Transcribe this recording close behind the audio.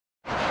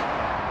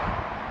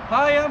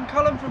Hi, I'm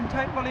Callum from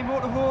Tyne Valley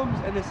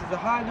Motorhomes, and this is the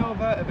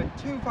handover of a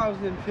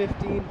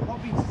 2015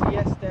 Hobby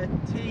Siesta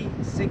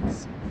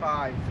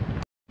T65.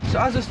 So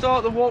as I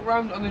start the walk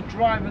round on the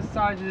driver's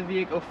side of the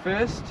vehicle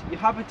first, your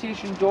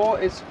habitation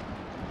door is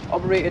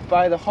operated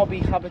by the Hobby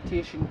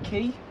habitation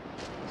key.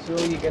 So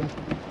you can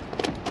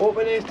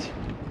open it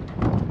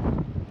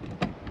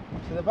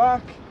to the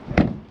back,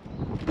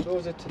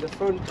 close it to the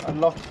front and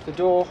lock the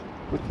door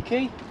with the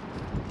key.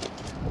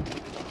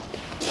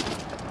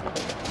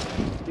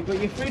 You've got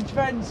your fridge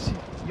vents,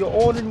 your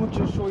awning which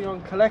will show you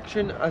on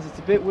collection, as it's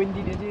a bit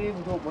windy today,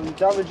 we don't want to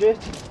damage it.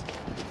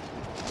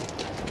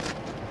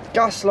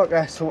 Gas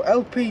locker, so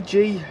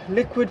LPG,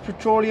 liquid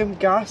petroleum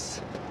gas.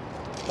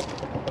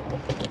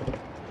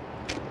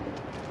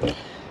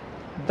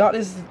 That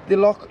is the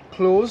lock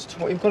closed.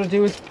 What you've got to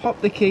do is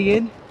pop the key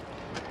in,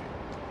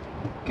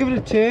 give it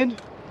a turn,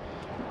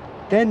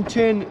 then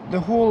turn the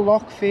whole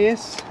lock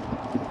face,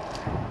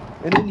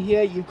 and in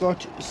here you've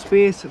got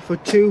space for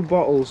 2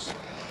 bottles.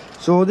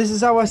 So this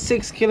is our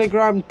 6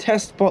 kilogram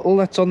test bottle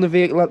that's on the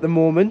vehicle at the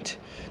moment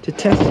to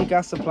test your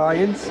gas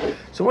appliance.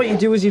 So what you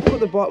do is you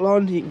put the bottle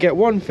on, you can get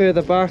one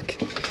further back,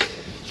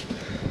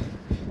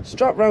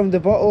 strap round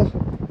the bottle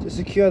to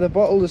secure the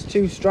bottle. There's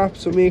 2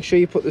 straps, so make sure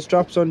you put the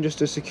straps on just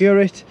to secure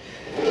it.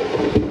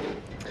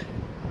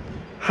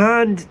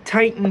 Hand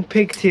tighten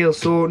pigtail,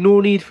 so no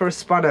need for a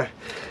spanner.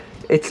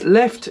 It's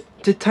left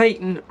to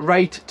tighten,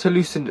 right to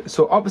loosen,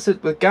 so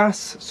opposite with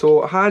gas.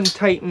 So hand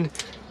tighten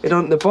it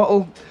on the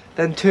bottle,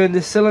 then turn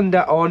the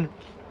cylinder on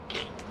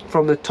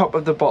from the top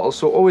of the bottle.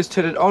 So always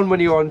turn it on when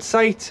you're on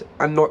site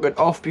and knock it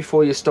off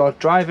before you start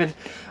driving,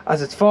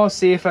 as it's far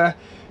safer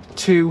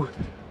to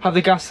have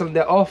the gas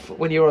cylinder off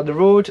when you're on the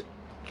road.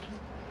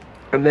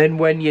 And then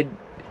when you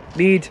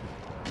need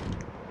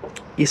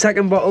your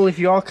second bottle, if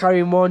you are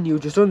carrying one, you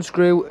just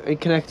unscrew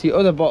and connect to your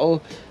other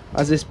bottle,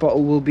 as this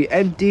bottle will be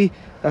empty.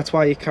 That's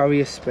why you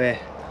carry a spare.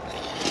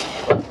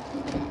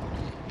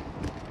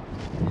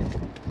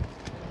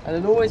 And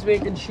then always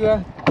making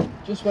sure,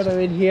 just when I'm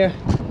in here,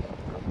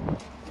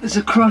 there's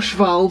a crush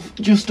valve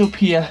just up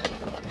here.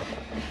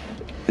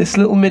 This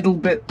little middle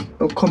bit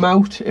will come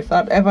out. If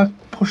that ever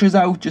pushes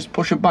out, just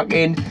push it back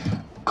in,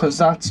 because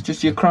that's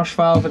just your crush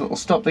valve, and it'll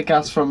stop the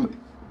gas from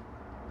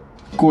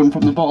going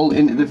from the bottle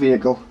into the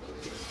vehicle.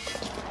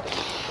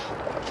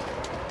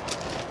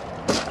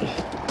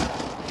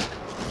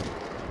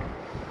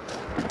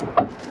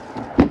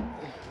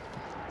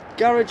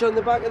 Garage on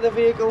the back of the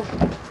vehicle.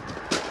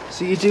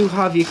 So you do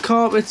have your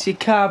carpets, your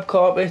carb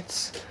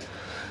carpets,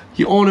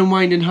 your on and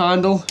winding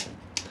handle.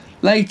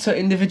 Lights are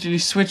individually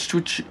switched,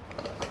 which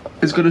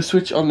is going to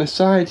switch on the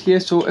side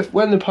here. So if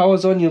when the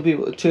power's on, you'll be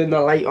able to turn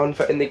that light on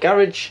for in the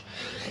garage.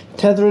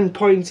 Tethering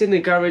points in the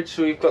garage,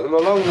 so you've got them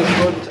along the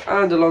front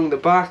and along the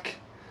back.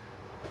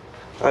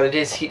 And it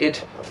is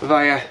heated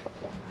via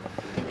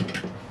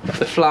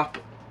the flap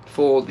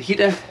for the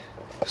heater.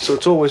 So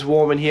it's always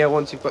warm in here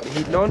once you've got the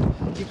heating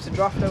on. Keeps the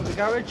draft out of the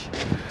garage.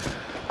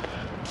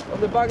 On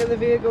the back of the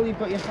vehicle you've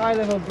got your high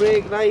level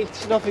brake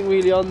lights, nothing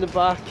really on the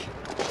back.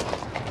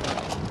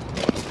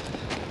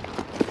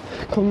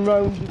 Come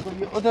round, you've got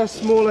your other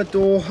smaller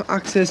door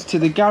access to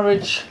the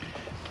garage.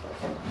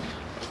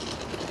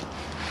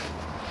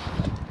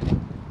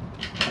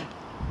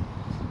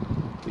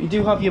 You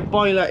do have your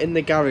boiler in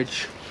the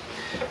garage.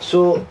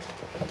 So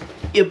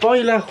your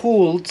boiler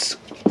holds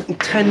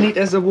 10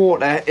 litres of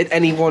water at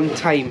any one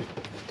time.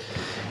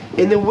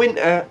 In the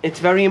winter,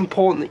 it's very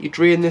important that you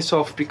drain this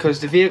off,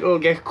 because the vehicle will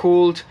get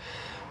cold.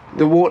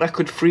 The water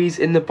could freeze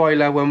in the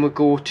boiler when we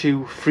go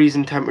to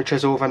freezing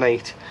temperatures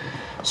overnight.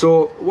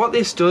 So what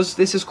this does,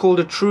 this is called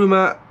a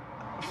Truma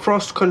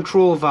frost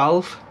control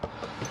valve,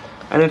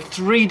 and at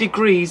 3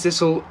 degrees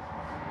this will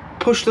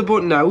push the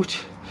button out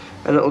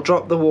and it'll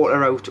drop the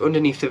water out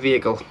underneath the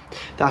vehicle.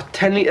 That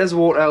 10 litres of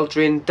water will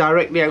drain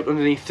directly out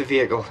underneath the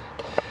vehicle.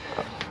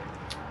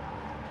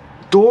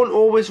 Don't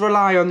always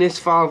rely on this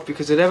valve,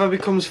 because if it ever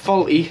becomes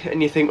faulty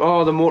and you think,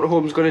 oh, the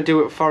motorhome's going to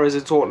do it for us,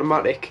 it's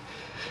automatic,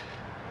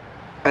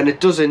 and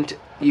it doesn't,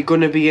 you're going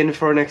to be in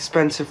for an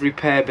expensive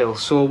repair bill.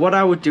 So what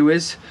I would do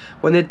is,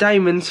 when the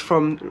diamond's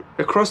from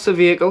across the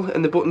vehicle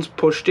and the button's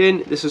pushed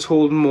in, this is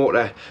holding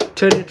water.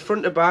 Turn it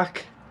front to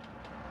back,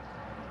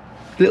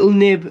 little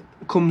nib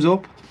comes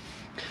up,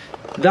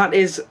 that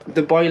is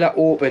the boiler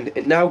open.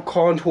 It now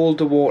can't hold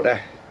the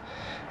water.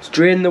 It's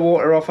draining the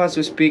water off as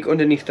we speak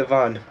underneath the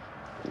van.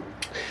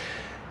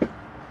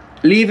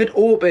 Leave it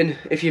open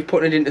if you're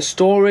putting it into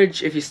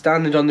storage, if you're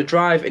standing on the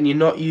drive and you're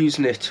not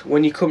using it.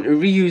 When you come to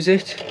reuse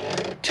it,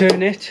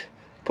 turn it,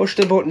 push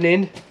the button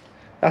in,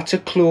 that's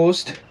it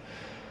closed.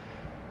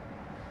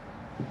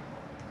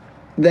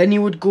 Then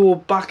you would go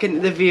back into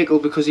the vehicle,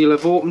 because you'll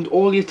have opened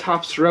all your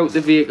taps throughout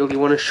the vehicle. You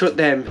want to shut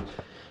them.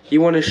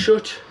 You want to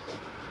shut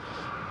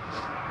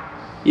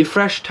your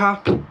fresh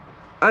tap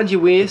and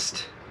your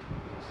waste.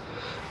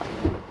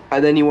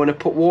 And then you want to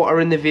put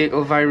water in the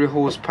vehicle via a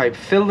hose pipe.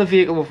 Fill the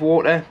vehicle with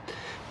water,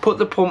 Put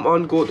the pump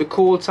on, go to the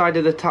cold side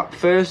of the tap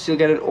first. You'll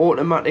get an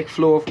automatic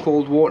flow of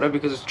cold water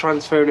because it's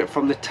transferring it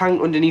from the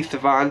tank underneath the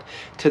van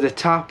to the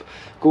tap.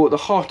 Go to the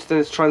hot, then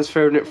it's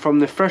transferring it from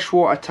the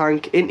freshwater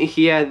tank into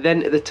here,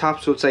 then to the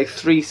tap, so it's like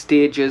 3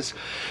 stages.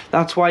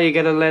 That's why you're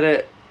going to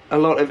let a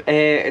lot of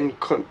air and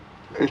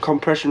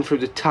compression through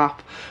the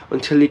tap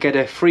until you get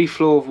a free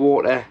flow of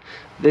water.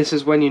 This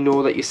is when you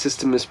know that your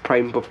system is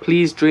primed. But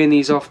please drain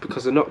these off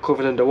because they're not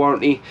covered under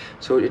warranty.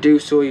 So to do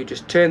so, you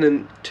just turn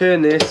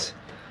this,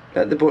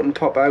 let the button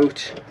pop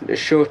out,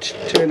 it's shut,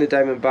 turn the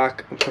diamond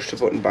back and push the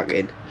button back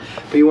in.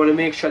 But you want to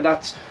make sure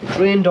that's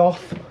drained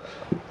off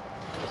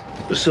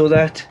so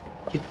that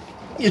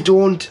you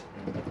don't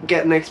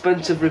get an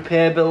expensive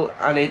repair bill,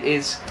 and it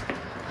is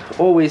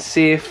always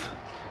safe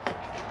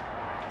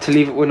to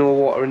leave it with no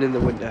water in the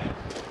winter.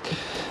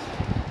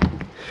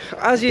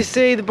 As you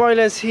see, the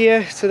boiler's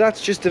here, so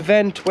that's just a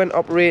vent when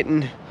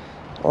operating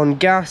on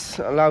gas,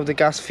 allow the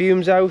gas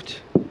fumes out.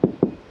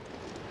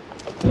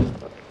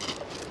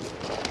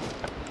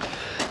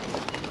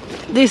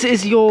 This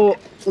is your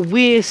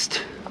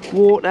waste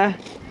water,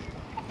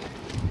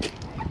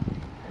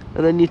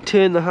 and then you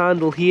turn the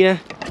handle here.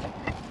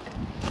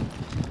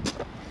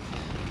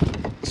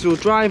 So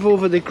drive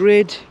over the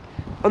grid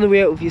on the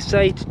way out of your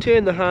site,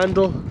 turn the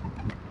handle,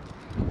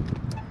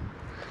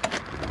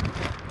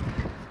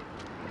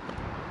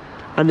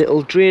 and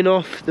it'll drain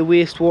off the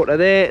wastewater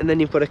there, and then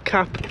you've got a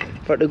cap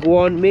for it to go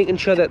on, making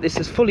sure that this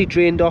is fully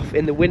drained off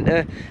in the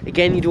winter.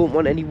 Again, you don't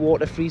want any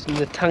water freezing in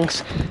the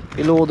tanks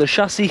below the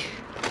chassis.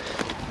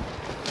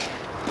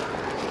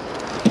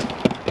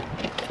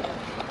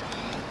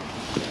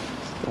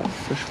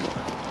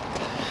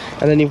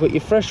 And then you've got your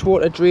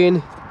freshwater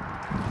drain,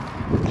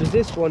 which is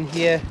this one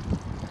here,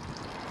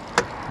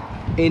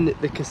 in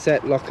the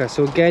cassette locker.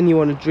 So again, you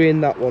want to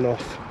drain that one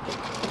off.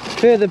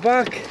 Further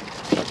back,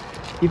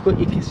 you've got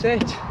your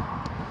cassette.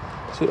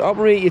 So to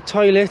operate your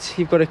toilet,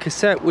 you've got a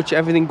cassette, which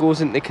everything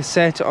goes into the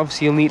cassette.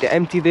 Obviously, you'll need to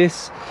empty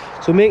this.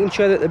 So making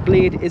sure that the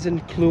blade isn't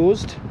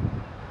closed.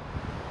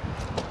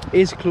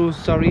 Is closed,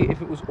 sorry.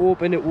 If it was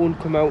open, it won't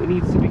come out. It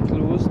needs to be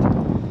closed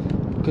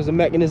because the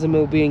mechanism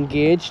will be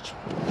engaged.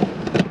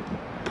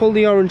 Pull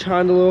the orange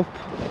handle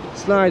up,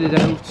 slide it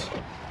out,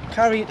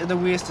 carry it to the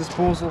waste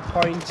disposal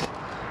point,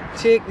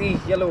 take the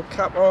yellow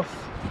cap off,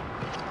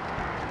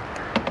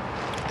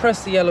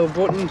 press the yellow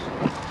button,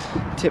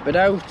 tip it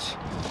out.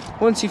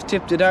 Once you've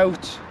tipped it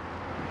out,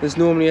 there's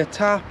normally a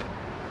tap,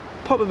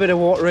 pop a bit of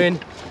water in,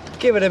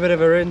 give it a bit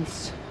of a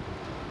rinse,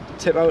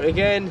 tip out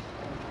again,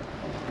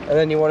 and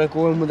then you want to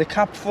go in with the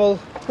cap full,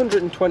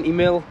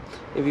 120ml,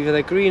 if you've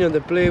the green or the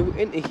blue,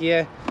 into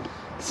here.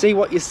 See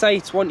what your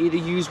sites want you to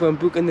use when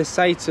booking the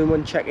sites and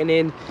when checking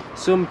in.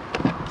 Some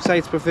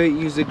sites prefer to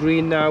use the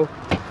green now,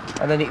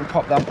 and then you can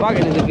pop that back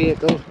into the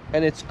vehicle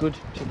and it's good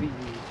to be used.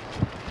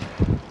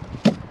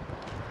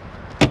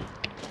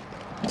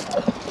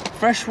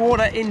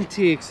 Freshwater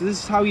intake. So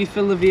this is how you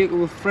fill the vehicle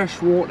with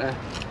fresh water.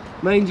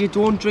 Mind you,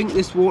 don't drink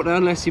this water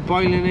unless you're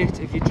boiling it.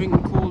 If you're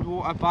drinking cold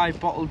water, buy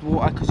bottled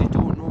water because you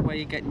don't know where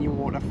you're getting your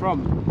water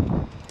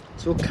from.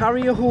 So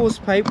carry a hose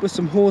pipe with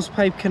some hose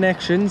pipe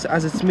connections,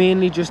 as it's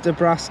mainly just a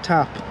brass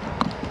tap.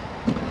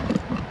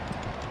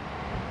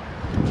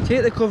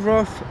 Take the cover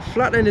off,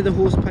 flat end of the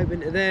hose pipe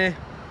into there,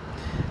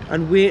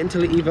 and wait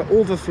until it either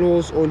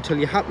overflows or until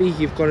you're happy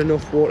you've got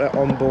enough water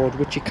on board,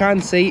 which you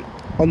can see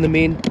on the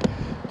main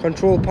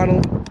control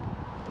panel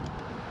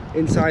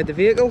inside the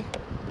vehicle.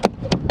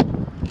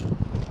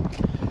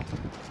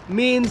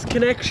 Mains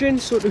connection,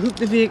 so to hook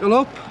the vehicle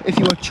up, if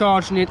you are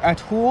charging it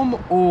at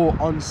home or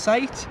on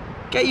site,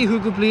 get your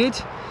hooker blade,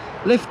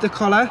 lift the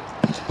collar,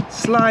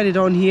 slide it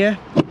on here,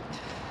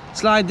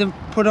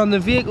 put on the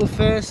vehicle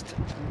first,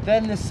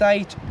 then the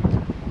site,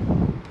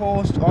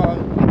 post or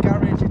the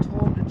garage at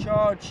home to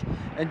charge,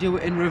 and do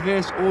it in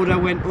reverse order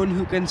when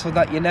unhooking so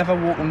that you're never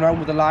walking around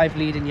with a live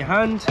lead in your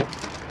hand.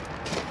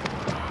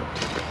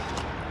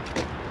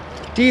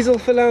 Diesel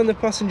filler on the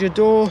passenger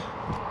door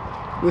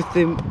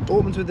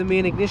opens with the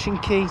main ignition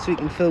key so you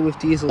can fill with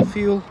diesel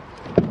fuel.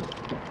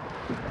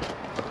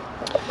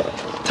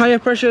 Tyre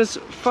pressures,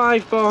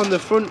 5 bar on the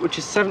front, which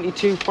is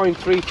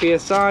 72.3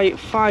 psi,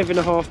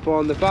 5.5 bar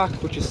on the back,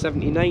 which is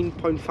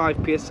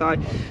 79.5 psi.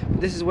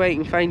 This is where you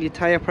can find your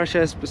tyre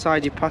pressures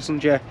beside your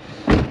passenger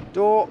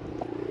door.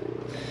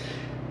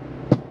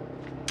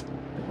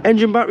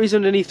 Engine batteries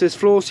underneath this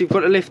floor, so you've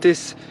got to lift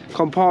this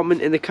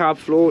compartment in the cab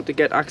floor to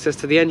get access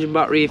to the engine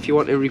battery. If you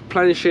want to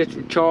replenish it,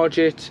 recharge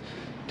it,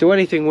 do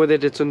anything with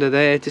it, it's under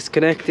there.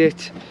 Disconnect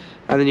it,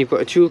 and then you've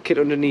got a toolkit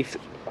underneath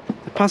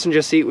the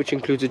passenger seat, which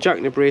includes a jack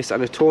and a brace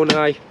and a tone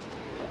eye.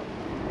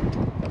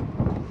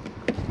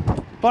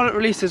 Bonnet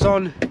release is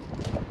on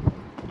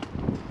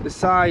the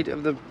side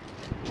of the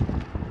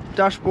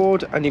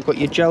dashboard, and you've got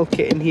your gel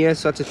kit in here,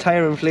 so that's a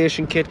tyre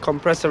inflation kit,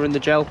 compressor in the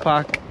gel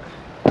pack.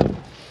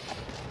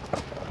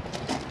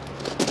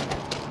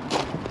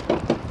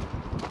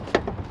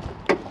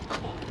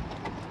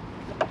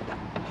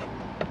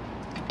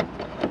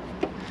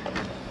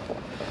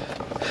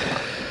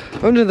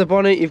 Under the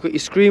bonnet you've got your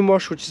screen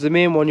wash, which is the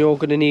main one you're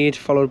going to need,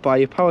 followed by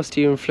your power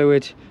steering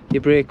fluid,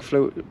 your brake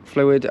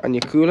fluid and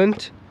your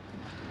coolant.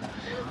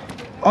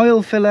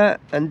 Oil filler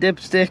and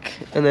dipstick,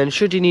 and then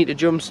should you need to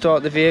jump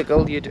start the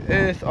vehicle, you'd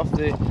earth off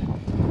the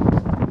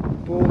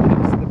board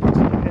next to the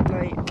passenger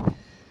headlight,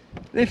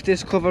 lift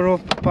this cover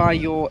up by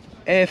your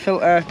air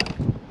filter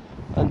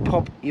and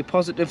pop your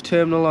positive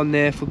terminal on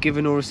there for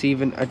giving or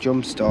receiving a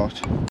jump start.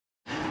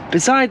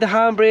 Beside the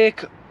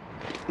handbrake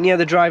near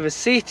the driver's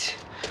seat,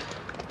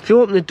 if you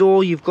open the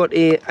door you've got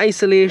a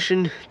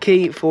isolation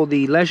key for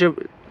the leisure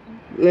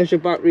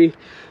battery.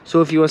 So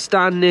if you are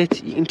standing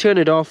it, you can turn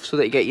it off so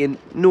that you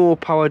get no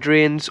power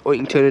drains, or you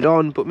can turn it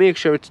on, but make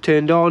sure it's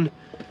turned on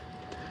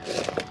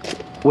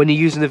when you're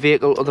using the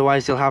vehicle,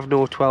 otherwise you'll have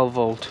no 12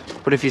 volt.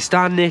 But if you're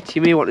standing it,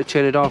 you may want to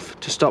turn it off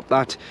to stop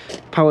that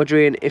power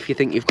drain if you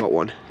think you've got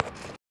one.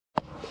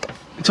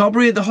 To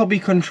operate the hobby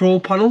control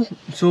panel,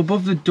 so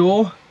above the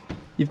door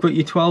you've got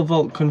your 12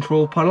 volt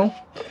control panel.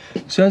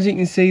 So as you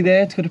can see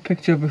there, it's got a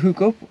picture of a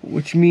hookup,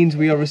 which means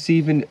we are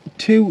receiving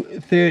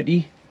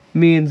 230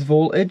 mains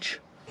voltage.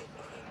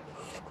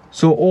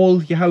 So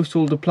all your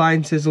household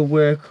appliances will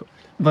work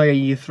via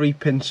your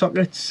 3-pin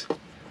sockets.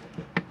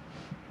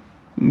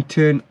 You can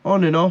turn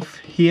on and off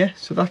here,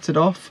 so that's it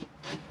off.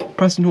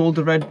 Press and hold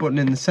the red button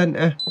in the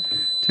centre,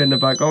 turn it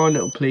back on,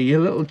 it'll play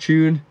your little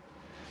tune,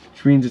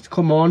 which means it's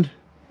come on.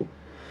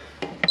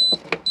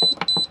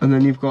 And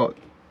then you've got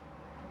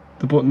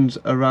the buttons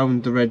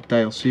around the red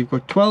dial. So you've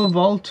got 12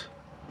 volt,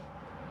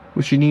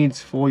 which you need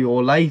for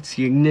your lights,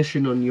 your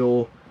ignition on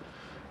your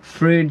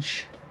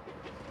fridge,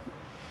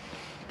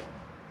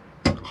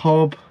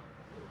 hob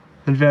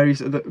and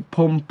various other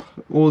pump,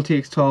 all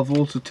takes 12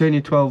 volts, so turn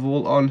your 12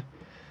 volt on.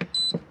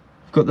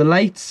 You've got the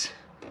lights,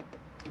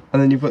 and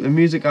then you've got the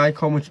music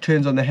icon, which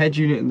turns on the head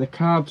unit in the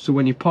cab, so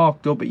when you're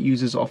parked up it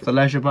uses off the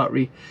leisure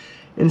battery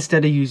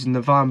instead of using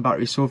the van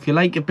battery. So if you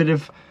like a bit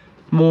of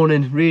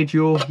morning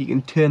radio, you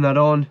can turn that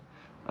on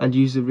and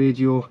use the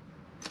radio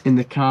in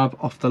the cab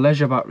off the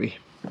leisure battery.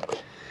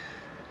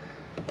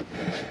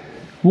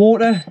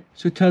 Water,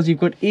 so it tells you you've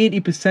got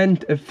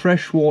 80% of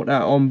fresh water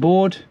on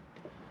board.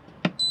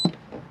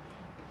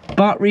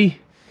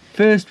 Battery,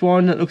 first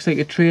one that looks like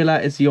a trailer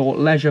is your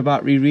leisure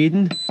battery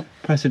reading.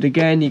 Press it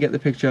again, you get the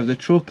picture of the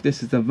truck.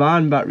 This is the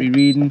van battery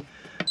reading,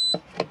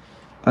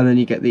 and then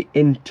you get the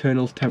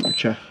internal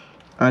temperature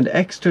and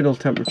external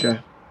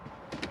temperature.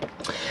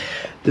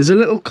 There's a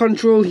little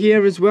control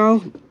here as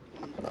well,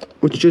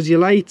 which does your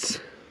lights,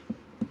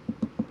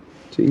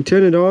 so you can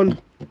turn it on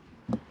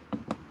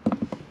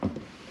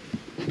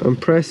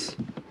and press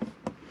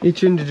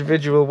each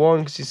individual one,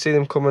 because you see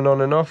them coming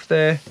on and off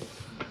there.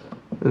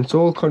 And it's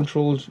all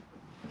controlled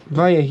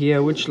via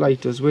here, which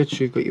light does which.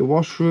 You've got your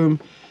washroom,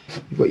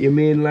 you've got your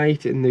main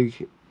light in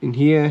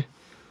here,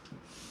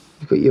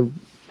 you've got your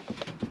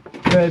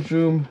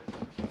bedroom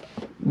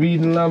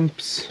reading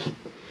lamps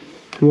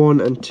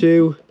 1 and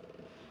 2,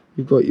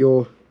 you've got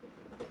your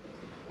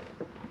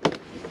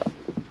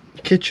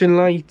kitchen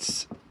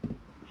lights,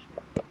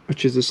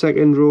 which is the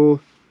second row,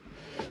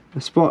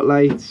 the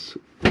spotlights,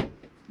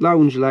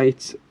 lounge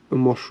lights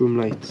and washroom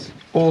lights,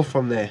 all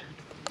from there.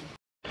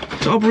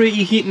 To operate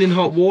your heating and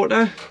hot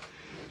water,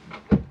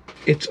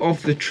 it's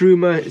off the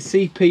Truma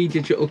CP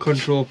digital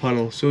control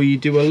panel. So you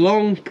do a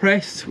long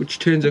press, which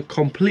turns it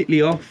completely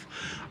off,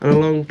 and a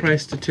long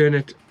press to turn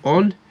it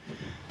on.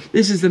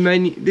 This is the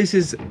menu. This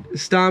is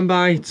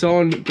standby, it's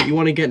on, but you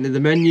want to get into the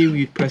menu,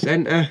 you'd press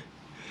enter,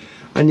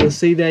 and you'll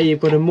see there you've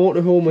got a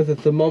motorhome with a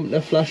thermometer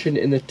flashing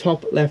in the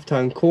top left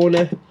hand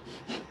corner.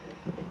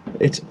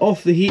 It's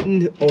off the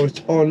heating, or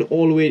it's on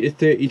all the way to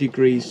 30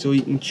 degrees. So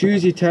you can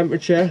choose your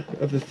temperature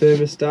of the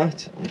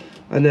thermostat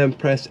and then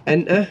press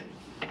enter,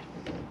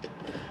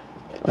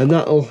 and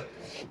that'll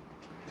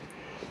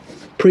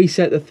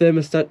preset the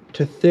thermostat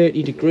to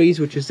 30 degrees,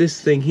 which is this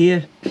thing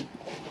here.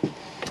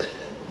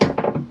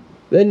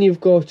 Then you've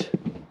got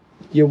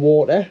your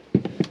water.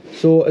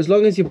 So as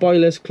long as your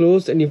boiler's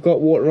closed and you've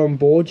got water on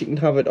board, you can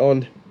have it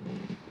on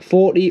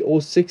 40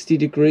 or 60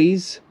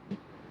 degrees.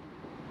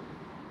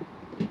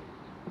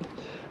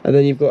 And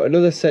then you've got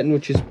another setting,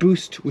 which is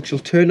boost, which will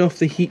turn off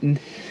the heating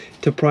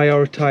to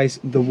prioritise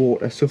the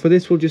water. So for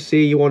this, we'll just say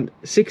you want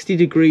 60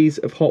 degrees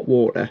of hot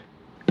water.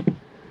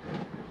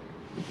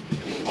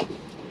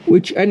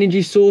 Which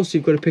energy source?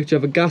 You've got a picture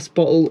of a gas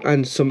bottle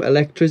and some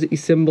electricity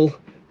symbol.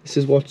 This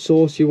is what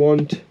source you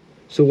want.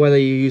 So whether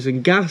you're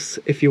using gas,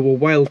 if you were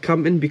wild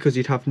camping, because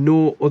you'd have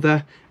no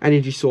other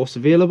energy source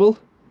available.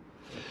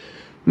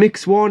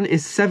 Mix 1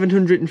 is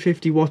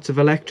 750 watts of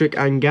electric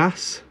and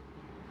gas.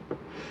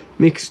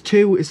 Mix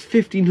 2 is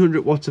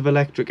 1500 watts of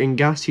electric and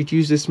gas. You'd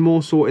use this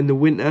more so in the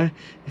winter.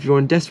 If you're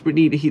in desperate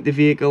need to heat the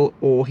vehicle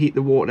or heat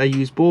the water,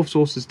 use both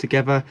sources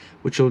together,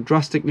 which will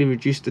drastically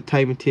reduce the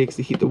time it takes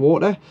to heat the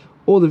water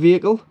or the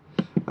vehicle.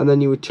 And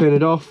then you would turn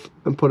it off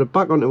and put it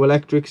back onto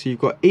electric. So you've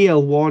got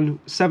EL1,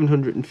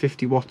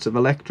 750 watts of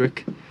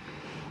electric,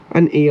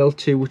 and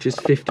EL2, which is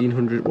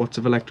 1500 watts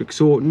of electric.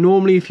 So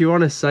normally if you're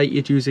on a site,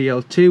 you'd use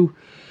EL2.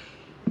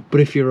 But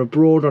if you're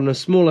abroad on a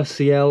smaller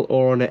CL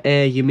or on an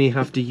air, you may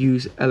have to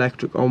use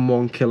electric on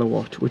 1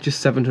 kilowatt, which is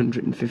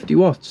 750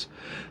 watts.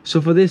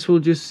 So for this, we'll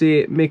just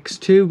say mix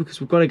 2, because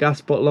we've got a gas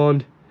bottle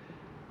on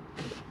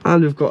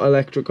and we've got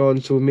electric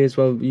on, so we may as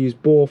well use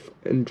both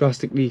and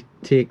drastically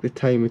take the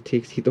time it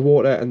takes to heat the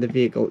water and the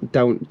vehicle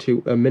down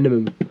to a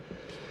minimum.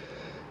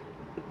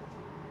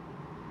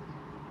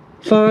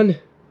 Fan,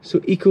 so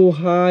Eco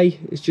High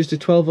is just a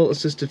 12 volt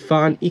assisted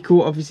fan.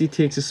 Eco obviously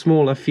takes a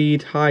smaller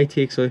feed, High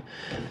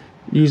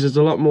uses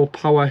a lot more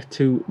power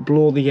to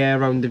blow the air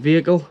around the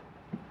vehicle.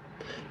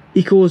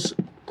 Eco's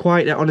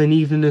quieter on an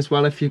evening as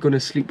well. If you're going to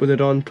sleep with it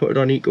on, put it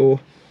on Eco.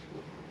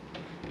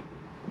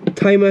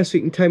 Timer, so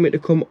you can time it to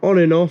come on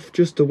and off,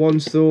 just the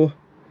once though.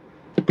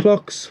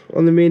 Clocks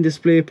on the main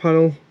display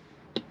panel,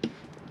 and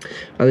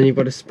then you've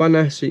got a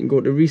spanner, so you can go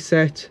to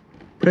reset,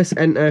 press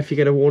enter. If you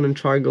get a warning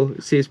triangle,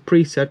 it says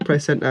preset,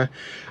 press enter,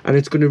 and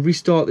it's going to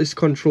restart this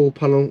control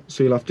panel.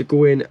 So you'll have to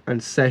go in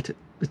and set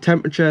the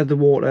temperature, the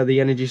water, the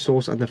energy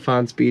source and the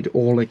fan speed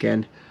all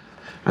again,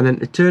 and then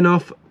to turn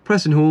off,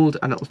 press and hold,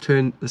 and it'll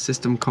turn the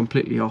system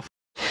completely off.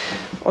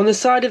 On the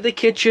side of the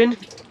kitchen,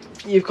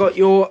 you've got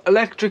your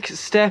electric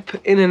step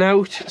in and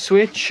out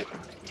switch,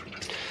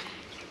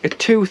 a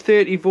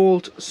 230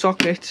 volt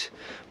socket,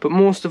 but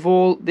most of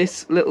all,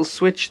 this little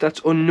switch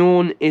that's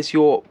unknown is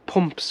your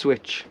pump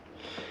switch.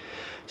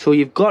 So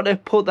you've got to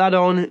put that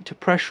on to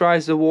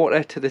pressurize the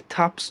water to the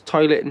taps,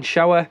 toilet and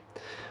shower,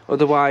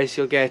 otherwise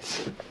you'll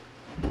get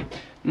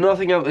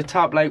nothing out the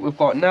tap like we've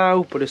got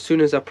now. But as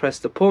soon as I press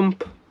the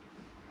pump,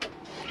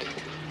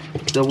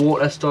 the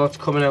water starts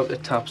coming out the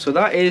tap. So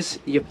that is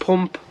your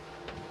pump,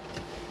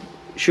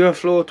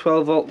 SureFlow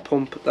 12 volt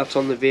pump that's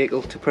on the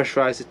vehicle to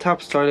pressurize the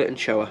taps, toilet and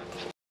shower.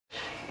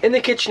 In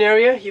the kitchen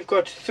area, you've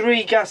got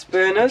 3 gas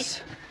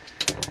burners.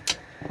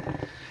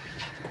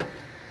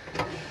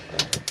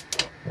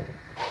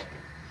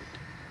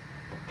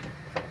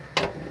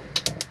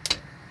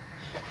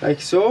 Like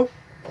so.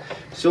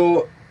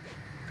 So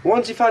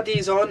once you've had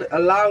these on,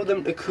 allow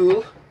them to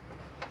cool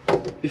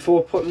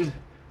before putting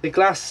the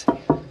glass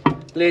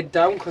lid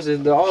down, because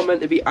they are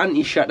meant to be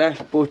anti-shatter,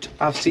 but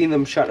I've seen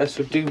them shatter,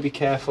 so do be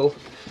careful.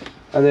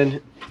 And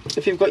then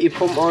if you've got your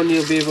pump on,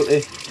 you'll be able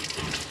to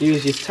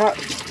use your tap,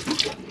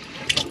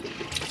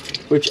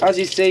 which, as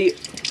you see,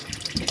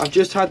 I've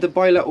just had the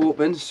boiler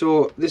open,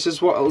 so this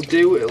is what it'll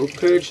do. It'll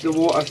purge the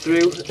water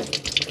through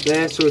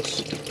there, so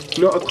it's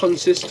not a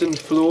consistent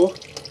flow.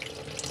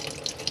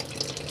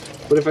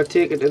 But if I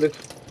take it to the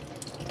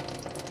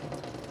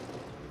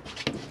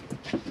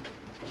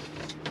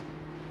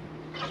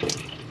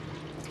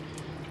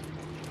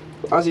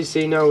as you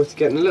see now, it's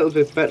getting a little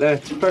bit better.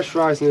 It's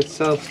pressurising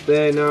itself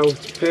there now.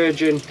 It's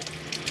purging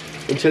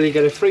until you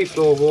get a free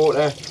flow of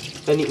water.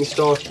 Then you can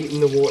start heating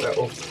the water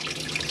up.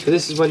 So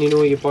this is when you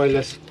know your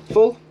boiler's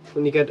full,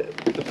 when you get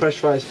a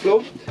pressurised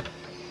flow.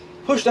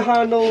 Push the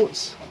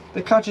handles,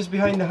 the catches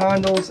behind the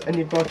handles, and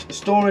you've got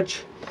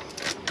storage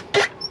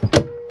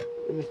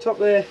in the top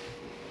there.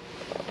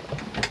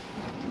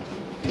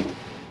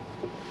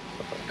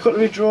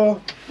 Cutlery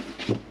drawer.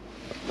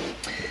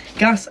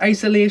 Gas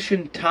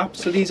isolation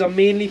taps, so these are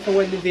mainly for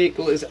when the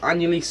vehicle is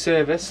annually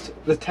serviced.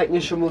 The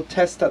technician will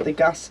test that the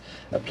gas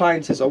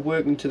appliances are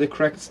working to the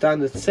correct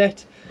standard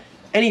set.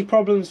 Any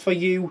problems for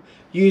you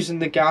using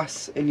the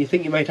gas and you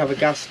think you might have a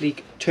gas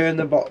leak, turn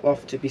the bottle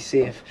off to be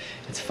safe.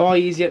 It's far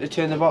easier to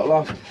turn the bottle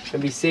off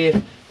and be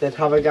safe than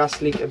have a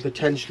gas leak and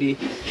potentially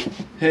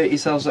hurt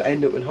yourselves or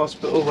end up in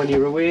hospital when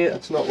you're away.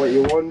 That's not what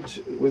you want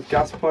with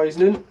gas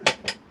poisoning.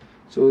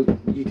 So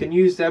you can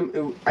use them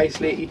to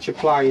isolate each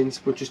appliance,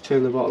 but just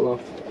turn the bottle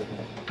off.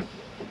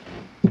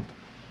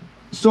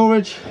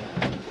 Storage,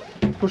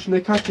 pushing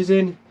the catches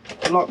in,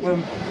 lock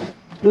them,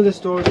 another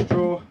storage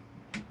drawer,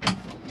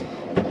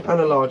 and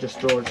a larger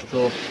storage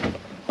drawer.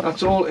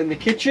 That's all in the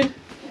kitchen.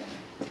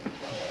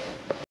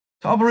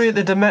 To operate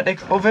the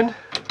Dometic oven,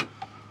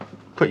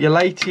 put your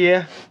light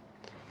here,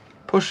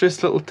 push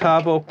this little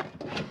tab up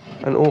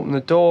and open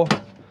the door,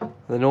 and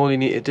then all you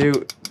need to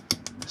do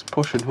is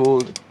push and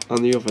hold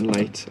on the oven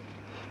light,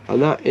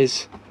 and that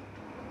is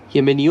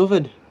your mini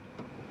oven.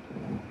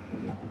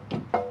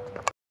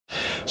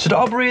 So to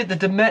operate the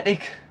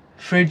Dometic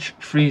fridge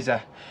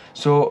freezer,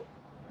 so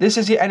this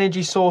is your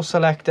energy source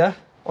selector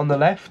on the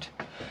left.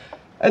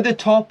 At the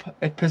top,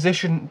 at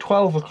position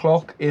 12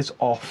 o'clock is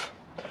off.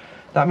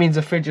 That means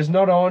the fridge is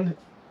not on.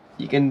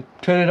 You can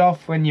turn it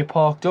off when you're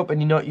parked up and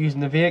you're not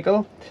using the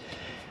vehicle.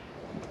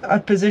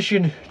 At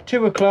position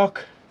 2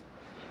 o'clock,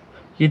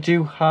 you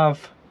do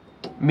have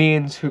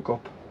mains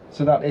hookup.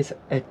 So that is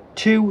a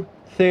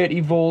 230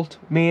 volt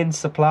main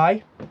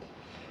supply,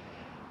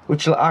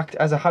 which will act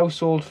as a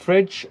household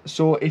fridge.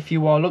 So if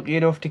you are lucky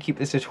enough to keep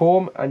this at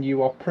home and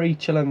you are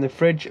pre-chilling the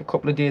fridge a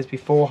couple of days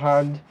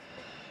beforehand,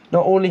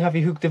 not only have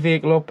you hooked the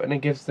vehicle up and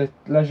it gives the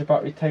leisure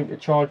battery time to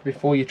charge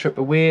before you trip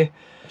away,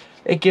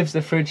 it gives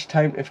the fridge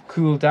time to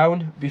cool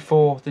down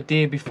before the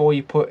day before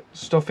you put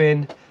stuff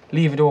in,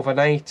 leave it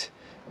overnight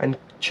and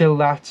chill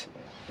that.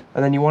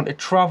 And then you want to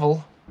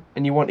travel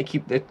and you want to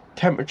keep the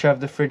temperature of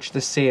the fridge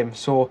the same.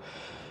 So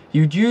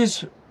you'd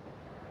use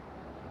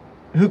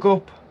hook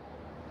up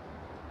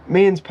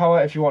mains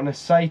power if you want a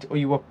site, or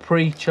you are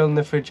pre-chilling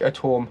the fridge at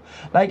home.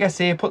 Like I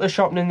say, put the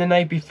shopping in the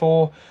night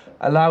before,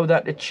 allow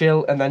that to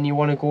chill, and then you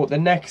want to go to the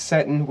next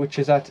setting, which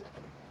is at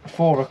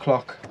 4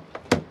 o'clock,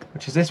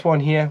 which is this one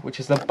here, which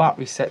is the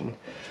battery setting.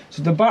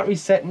 So the battery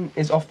setting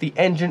is off the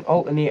engine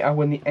alternator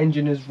when the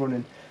engine is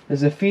running.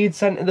 There's a feed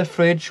sent to the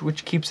fridge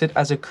which keeps it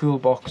as a cool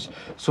box.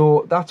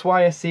 So that's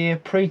why I say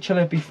pre-chill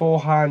it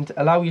beforehand,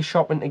 allow your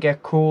shopping to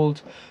get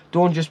cold.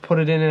 Don't just put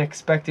it in and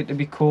expect it to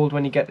be cold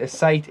when you get to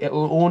site.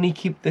 It'll only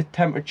keep the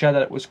temperature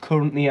that it was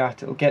currently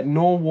at. It'll get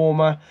no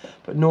warmer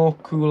but no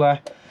cooler,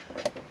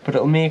 but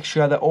it'll make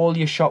sure that all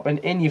your shopping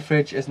in your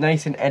fridge is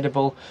nice and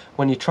edible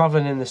when you're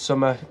traveling in the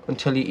summer,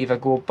 until you either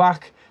go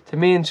back to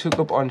mains hook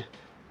up on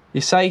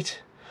your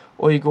site,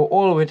 or you go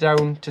all the way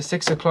down to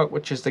 6 o'clock,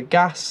 which is the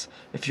gas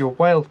if you're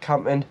wild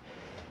camping.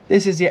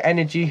 This is your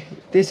energy,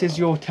 this is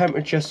your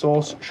temperature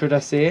source, should I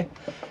say.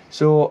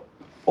 So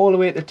all the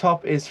way at the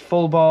top is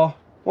full bar.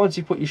 Once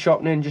you put your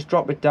shopping in, just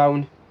drop it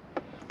down.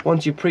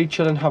 Once you're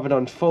pre-chilling, have it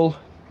on full.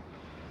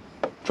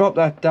 Drop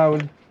that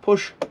down,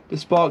 push the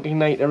spark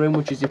igniter in,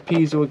 which is your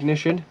piezo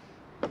ignition.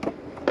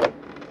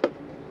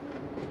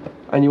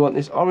 And you want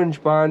this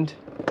orange band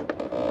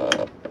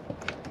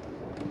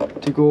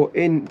to go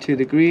into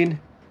the green.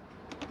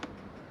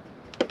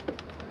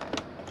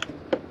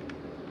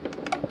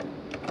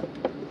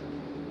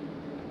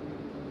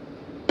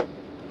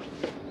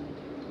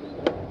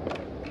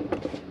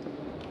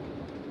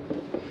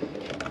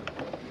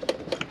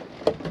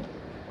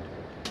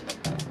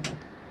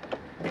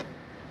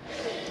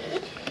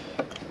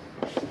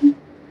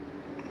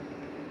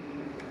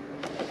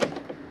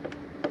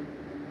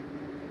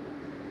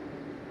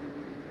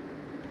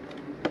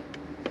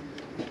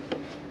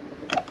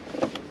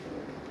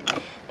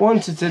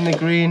 Once it's in the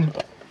green,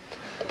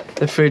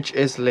 the fridge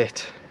is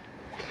lit.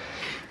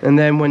 And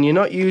then when you're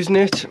not using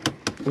it,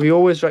 we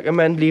always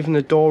recommend leaving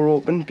the door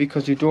open,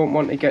 because you don't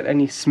want to get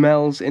any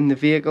smells in the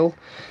vehicle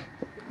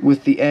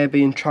with the air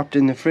being trapped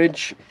in the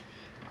fridge.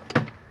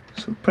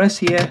 So press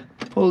here,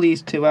 pull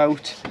these two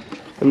out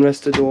and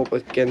rest the door up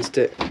against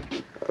it,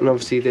 and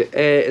obviously the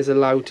air is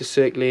allowed to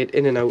circulate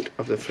in and out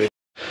of the fridge.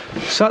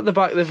 So at the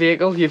back of the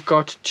vehicle you've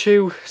got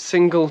two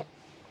single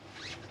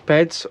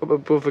beds up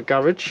above the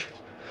garage.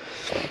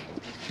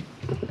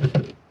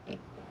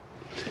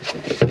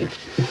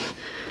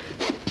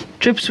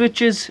 Trip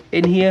switches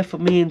in here for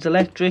mains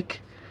electric,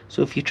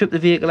 so if you trip the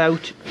vehicle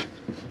out,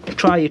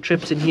 try your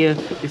trips in here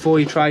before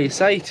you try your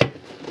site.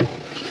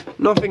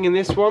 Nothing in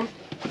this one.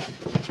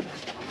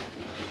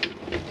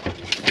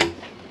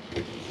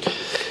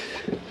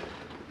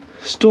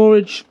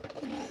 Storage,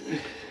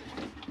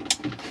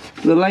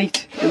 the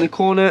light in the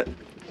corner,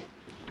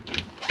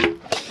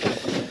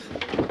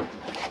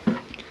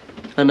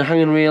 and the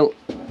hanging rail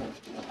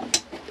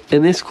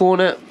in this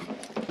corner.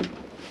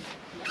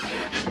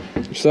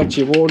 So that's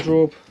your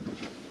wardrobe.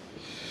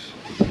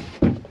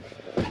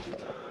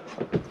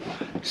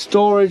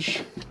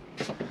 Storage,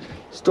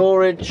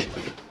 storage.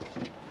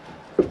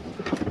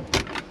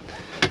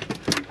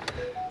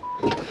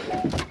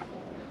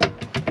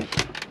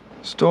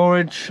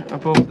 Storage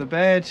above the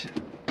bed.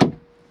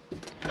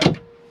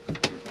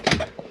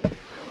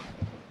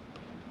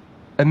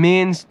 A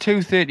mains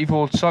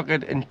 230-volt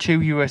socket and two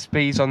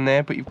USBs on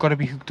there, but you've got to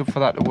be hooked up for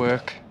that to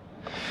work.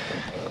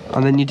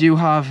 And then you do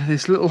have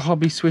this little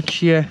hobby switch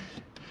here.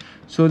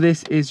 So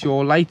this is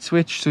your light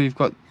switch. So you've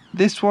got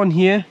this one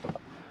here.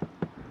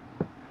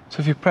 So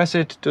if you press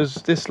it, it does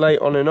this light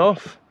on and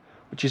off,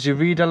 which is your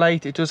reader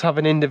light. It does have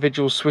an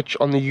individual switch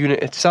on the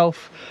unit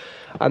itself.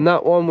 And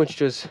that one, which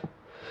does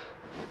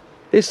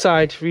this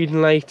side,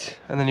 reading light.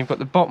 And then you've got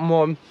the bottom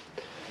one,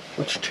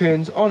 which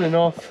turns on and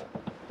off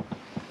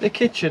the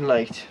kitchen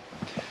light.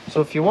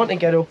 So if you want to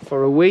get up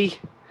for a wee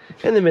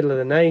in the middle of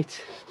the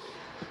night,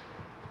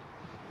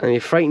 and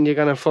you're frightened you're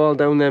gonna fall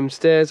down them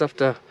stairs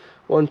after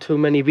one too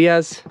many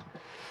beers,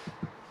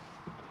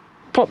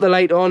 pop the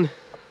light on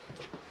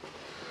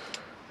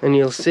and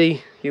you'll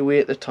see your way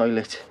at the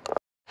toilet.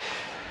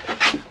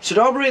 So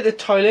to operate the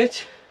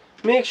toilet,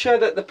 make sure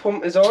that the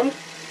pump is on,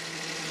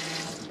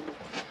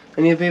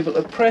 and you'll be able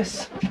to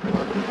press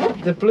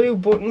the blue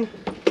button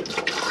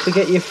to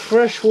get your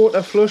fresh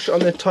water flush on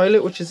the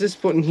toilet, which is this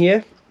button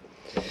here.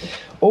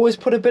 Always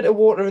put a bit of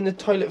water in the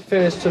toilet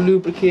first to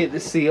lubricate the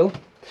seal.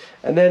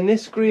 And then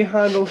this grey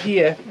handle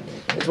here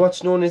is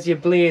what's known as your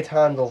blade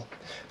handle.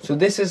 So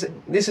this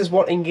is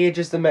what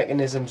engages the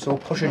mechanism. So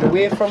push it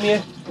away from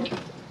you,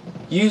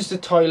 use the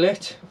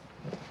toilet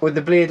with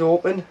the blade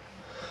open,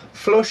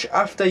 flush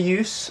after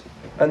use,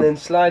 and then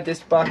slide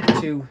this back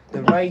to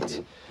the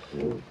right,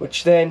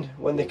 which then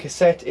when the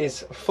cassette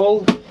is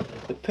full,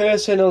 the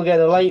person will get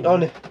a light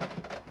on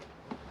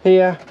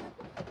here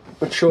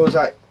which shows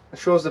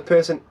the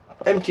person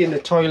emptying the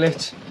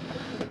toilet,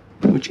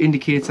 which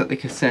indicates that the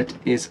cassette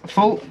is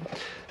full.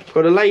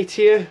 Got a light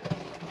here,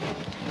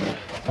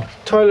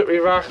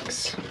 toiletry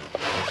racks,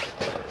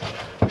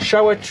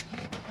 shower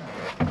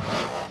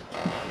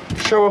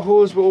shower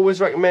hose, we always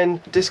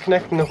recommend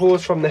disconnecting the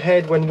hose from the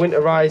head when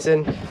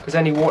winterizing, because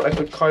any water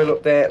could coil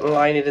up there and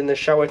line it in the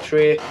shower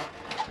tray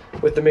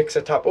with the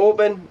mixer tap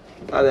open.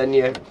 And then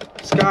your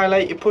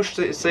skylight, you push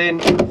this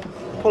in,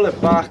 pull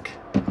it back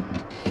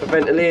for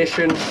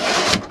ventilation,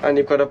 and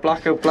you've got a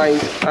blackout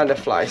blind and a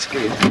fly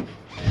screen.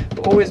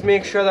 But always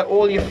make sure that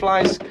all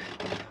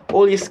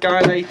your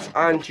skylights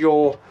and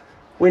your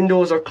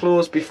windows are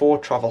closed before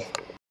travel.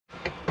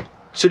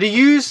 So to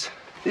use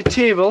the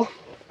table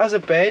as a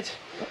bed,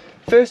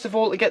 first of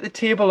all, to get the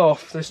table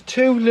off, there's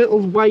two little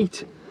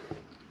white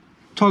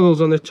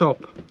toggles on the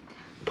top.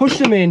 Push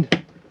them in,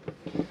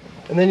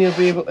 and then you'll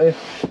be able to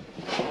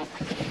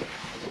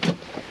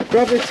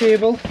grab the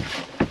table,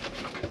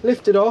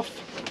 lift it off,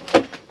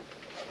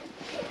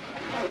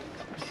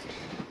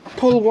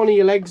 pull one of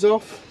your legs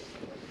off,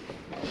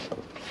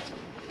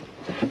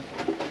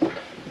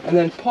 and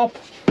then pop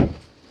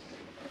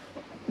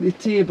the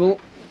table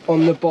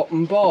on the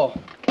bottom bar.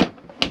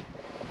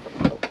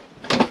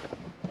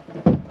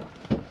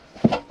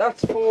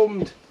 That's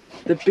formed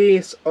the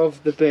base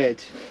of the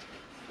bed.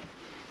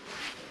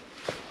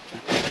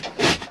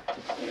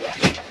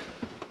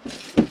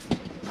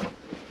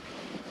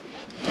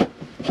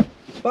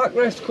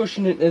 Backrest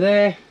cushion into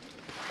there,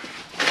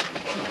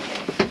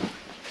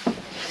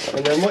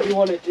 and then what you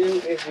want to do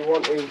is you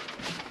want to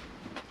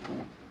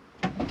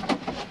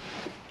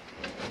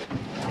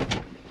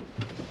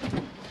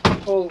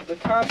pull the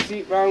cab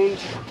seat round,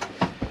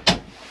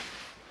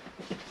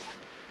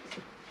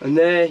 and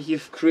there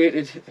you've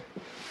created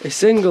a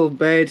single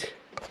bed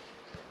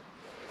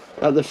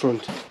at the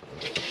front.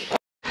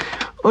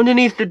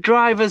 Underneath the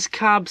driver's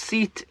cab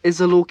seat is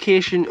the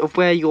location of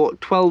where your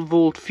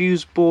 12-volt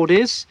fuse board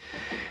is.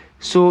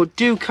 So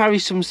do carry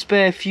some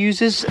spare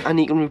fuses, and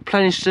you can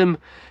replenish them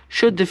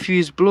should the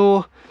fuse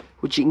blow,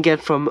 which you can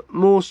get from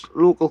most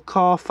local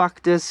car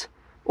factors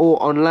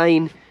or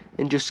online,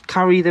 and just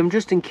carry them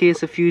just in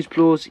case a fuse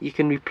blows. You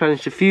can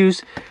replenish the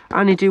fuse,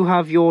 and you do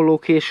have your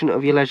location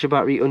of your leisure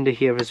battery under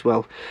here as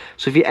well.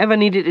 So if you ever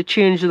needed to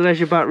change the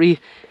leisure battery,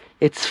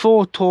 it's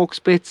 4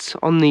 Torx bits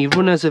on the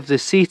runners of the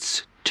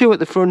seats, 2 at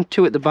the front,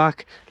 2 at the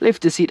back.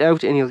 Lift the seat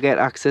out and you'll get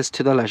access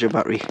to the leisure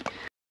battery.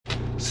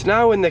 So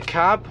now in the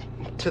cab,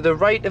 to the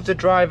right of the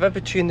driver,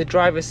 between the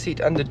driver's seat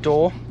and the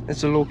door,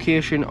 is the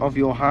location of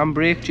your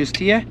handbrake, just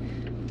here.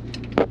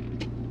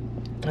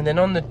 And then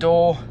on the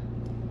door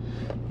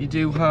you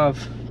do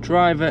have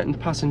driver and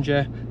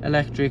passenger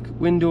electric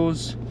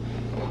windows,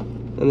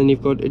 and then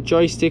you've got a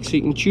joystick so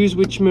you can choose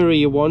which mirror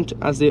you want,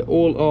 as they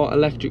all are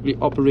electrically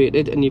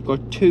operated, and you've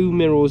got 2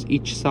 mirrors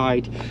each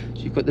side.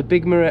 So you've got the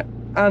big mirror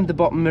and the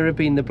bottom mirror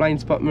being the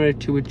blind spot mirror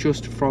to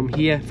adjust from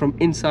here, from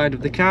inside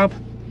of the cab.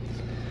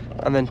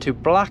 And then to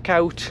black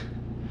out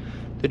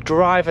the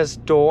driver's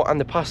door and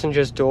the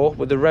passenger's door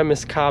with the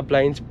Remus cab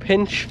lines,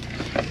 pinch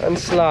and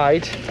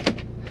slide,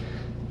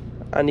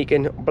 and you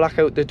can black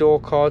out the door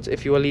cards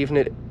if you were leaving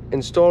it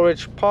in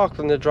storage, parked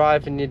on the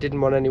drive, and you didn't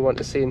want anyone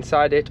to see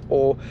inside it,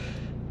 or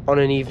on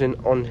an evening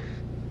on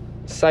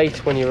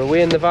site when you're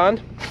away in the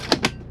van.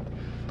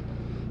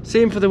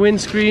 Same for the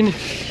windscreen,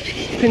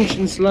 pinch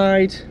and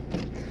slide,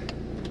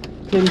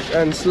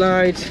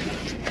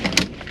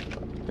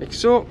 like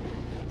so.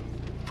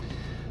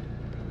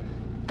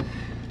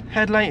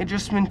 Headlight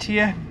adjustment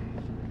here,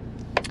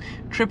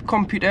 trip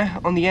computer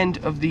on the end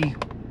of the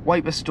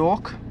wiper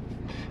stalk,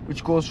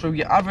 which goes through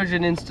your average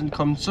and instant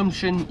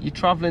consumption, your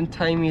travelling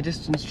time, your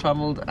distance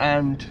travelled,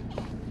 and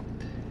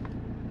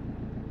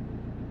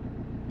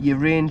your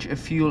range of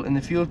fuel in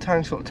the fuel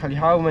tank. So it'll tell you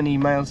how many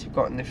miles you've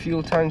got in the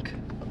fuel tank.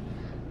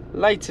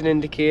 Lights and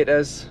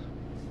indicators,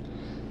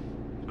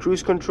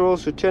 cruise control,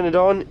 so turn it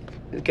on,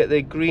 get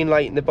the green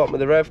light in the bottom of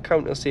the rev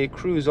count, it'll say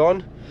cruise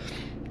on.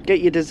 Get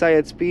your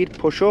desired speed,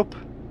 push up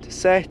to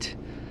set,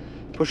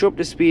 push up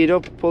to speed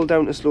up, pull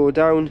down to slow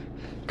down.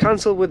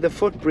 Cancel with the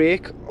foot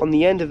brake on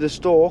the end of the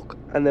stalk,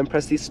 and then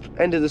press the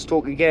end of the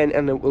stalk again,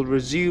 and it will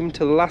resume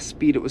to the last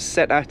speed it was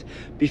set at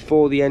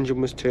before the engine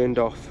was turned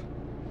off.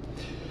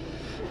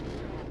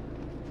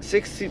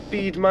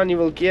 6-speed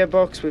manual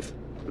gearbox with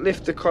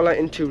lift the collar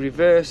into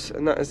reverse,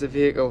 and that is the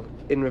vehicle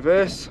in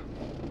reverse.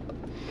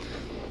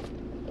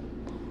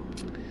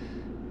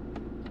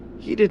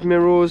 Heated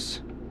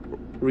mirrors,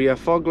 rear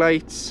fog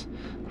lights,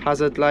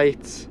 hazard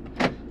lights,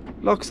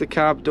 locks the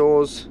cab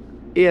doors.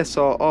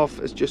 ASR off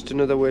is just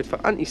another word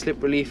for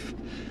anti-slip relief,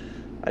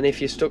 and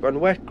if you're stuck on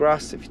wet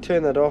grass, if you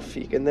turn that off,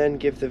 you can then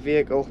give the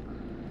vehicle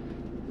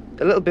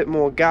a little bit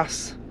more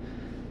gas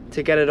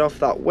to get it off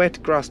that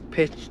wet grass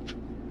pitch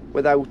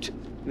without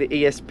the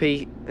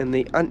ESP and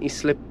the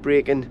anti-slip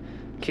braking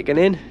kicking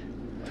in.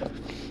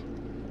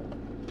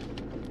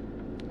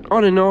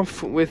 On and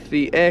off with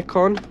the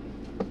aircon,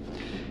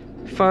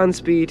 fan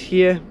speed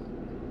here,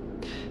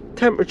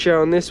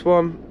 temperature on this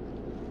one,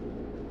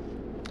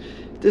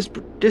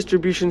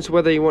 distributions,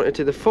 whether you want it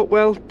to the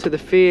footwell, to the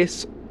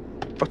face,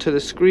 or to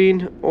the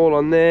screen, all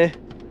on there.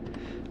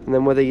 And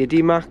then whether you're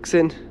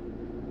demaxing,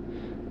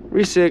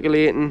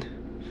 recirculating,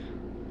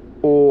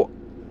 or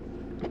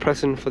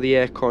pressing for the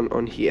aircon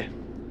on here.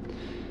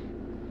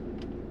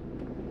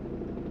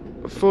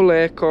 full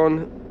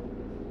aircon,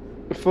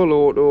 full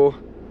auto,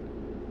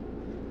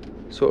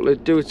 so it'll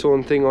do its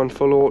own thing on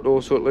full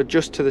auto, so it'll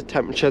adjust to the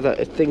temperature that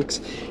it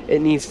thinks it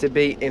needs to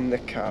be in the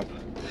cab.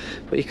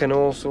 But you can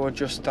also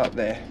adjust that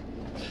there.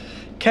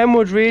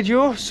 Kenwood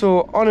radio,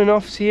 so on and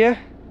off's here.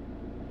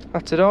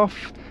 That's it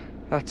off,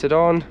 that's it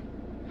on.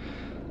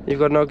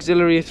 You've got an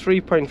auxiliary, a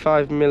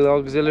 3.5mm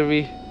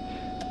auxiliary,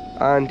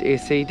 and a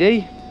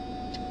CD.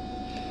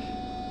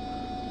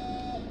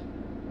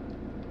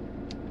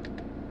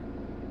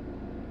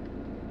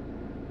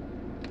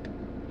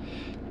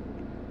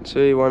 So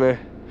you want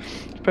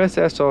to press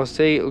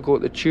SRC, it'll go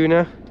to the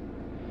tuner,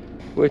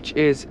 which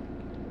is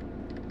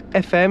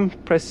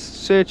FM. Press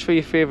search for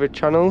your favourite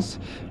channels,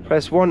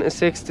 press 1 to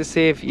 6 to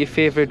save your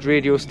favourite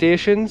radio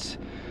stations,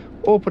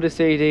 or put a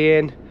CD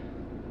in,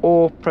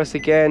 or press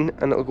again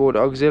and it'll go to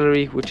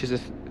auxiliary, which is a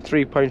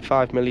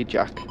 3.5mm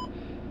jack,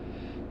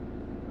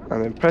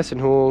 and then press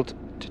and hold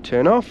to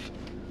turn off.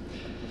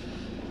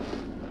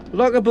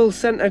 Lockable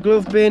centre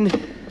glove bin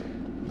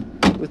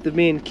with the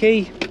main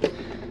key,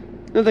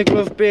 another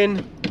glove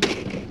bin,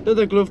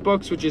 another glove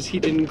box which is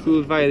heated and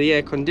cooled via the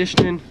air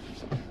conditioning,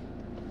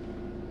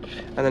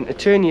 and then to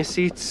turn your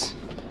seats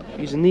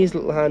using these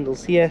little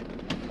handles here,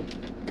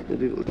 you'll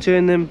be able to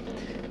turn them.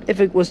 If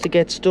it was to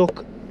get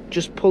stuck,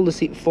 just pull the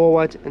seat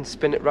forward and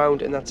spin it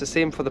round, and that's the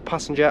same for the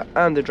passenger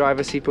and the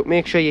driver's seat, but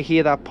make sure you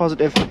hear that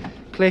positive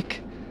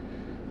click,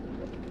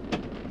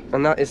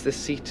 and that is the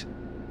seat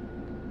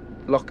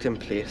locked in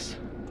place.